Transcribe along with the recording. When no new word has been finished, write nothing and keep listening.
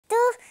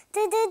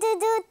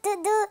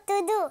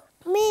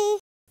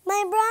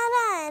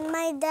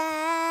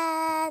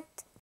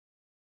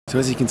So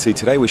as you can see,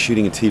 today we're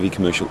shooting a TV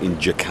commercial in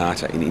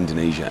Jakarta in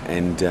Indonesia,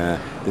 and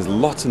there's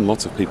lots and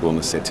lots of people on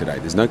the set today.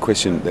 There's no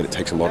question that it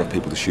takes a lot of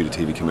people to shoot a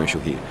TV commercial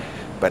here.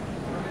 But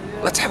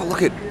let's have a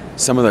look at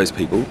some of those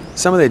people,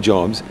 some of their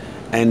jobs,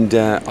 and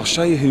I'll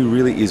show you who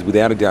really is,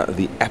 without a doubt,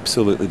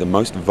 absolutely the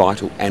most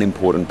vital and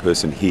important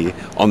person here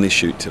on this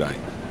shoot today.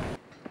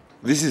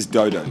 This is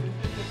Dodo.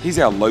 He's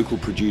our local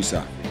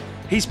producer.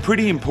 He's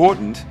pretty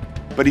important,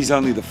 but he's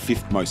only the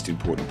 5th most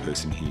important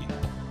person here.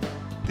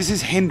 This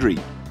is Henry.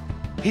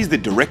 He's the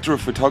director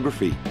of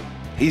photography.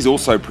 He's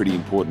also pretty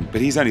important, but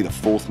he's only the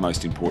 4th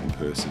most important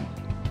person.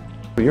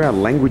 You're our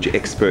language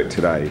expert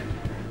today.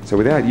 So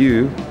without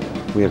you,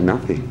 we have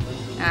nothing.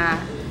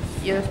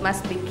 You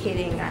must be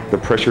kidding. The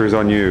pressure is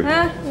on you.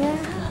 Yeah.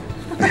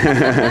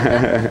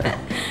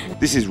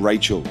 This is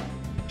Rachel.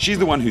 She's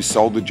the one who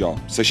sold the job,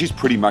 so she's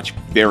pretty much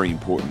very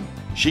important.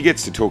 She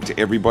gets to talk to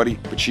everybody,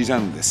 but she's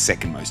only the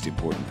 2nd most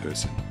important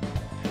person.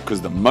 Because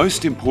the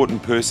most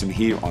important person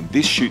here on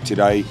this shoot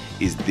today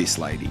is this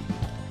lady.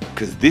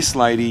 Because this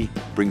lady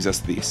brings us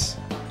this.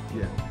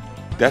 Yeah.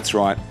 That's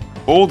right.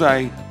 All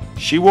day,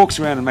 she walks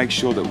around and makes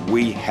sure that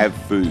we have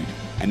food.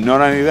 And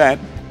not only that,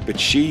 but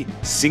she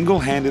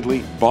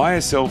single-handedly, by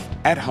herself,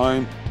 at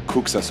home,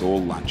 cooks us all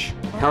lunch.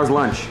 How's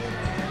lunch?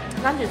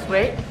 Lunch is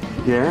great.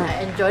 Yeah?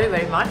 I enjoy it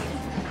very much.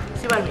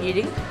 See what I'm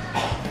eating?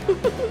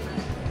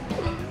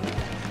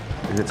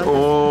 And it's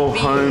all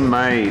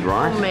homemade,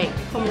 right? Homemade,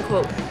 home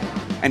cooked.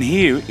 And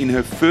here, in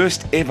her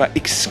first ever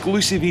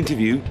exclusive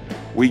interview,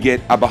 we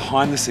get a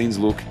behind-the-scenes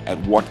look at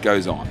what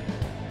goes on.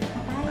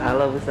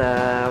 Halo,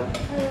 Busam.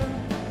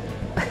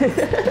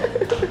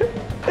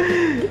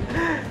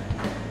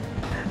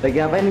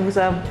 Lagi apa ini,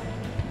 Busam?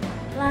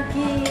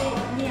 Lagi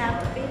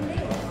nyiapin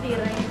nih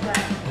piring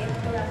buat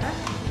itu apa?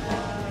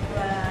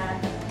 Buat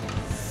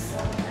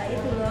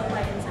itu loh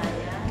klien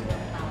saya.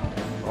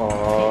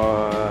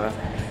 Oh,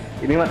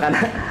 ini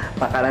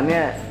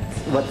makanannya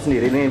buat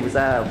sendiri nih,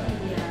 Busam.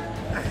 Iya.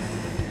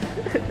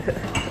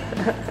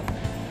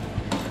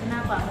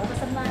 Kenapa? Mau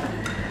pesen lagi?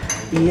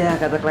 Iya,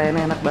 kata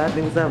kliennya enak banget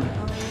nih, Busam.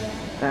 Oh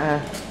iya.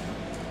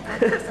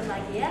 Pesen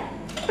lagi ya?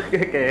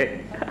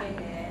 Oke.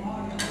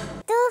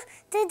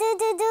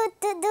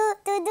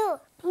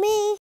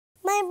 Me,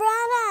 my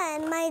brother,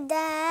 and my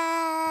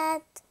dad.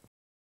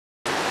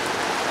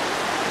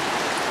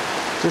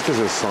 Just as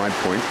a side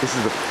point, this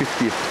is the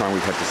 50th time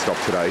we've had to stop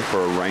today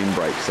for a rain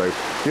break. So if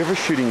you're ever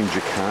shooting in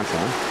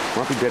Jakarta, it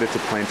might be better to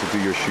plan to do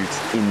your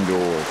shoots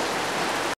indoors.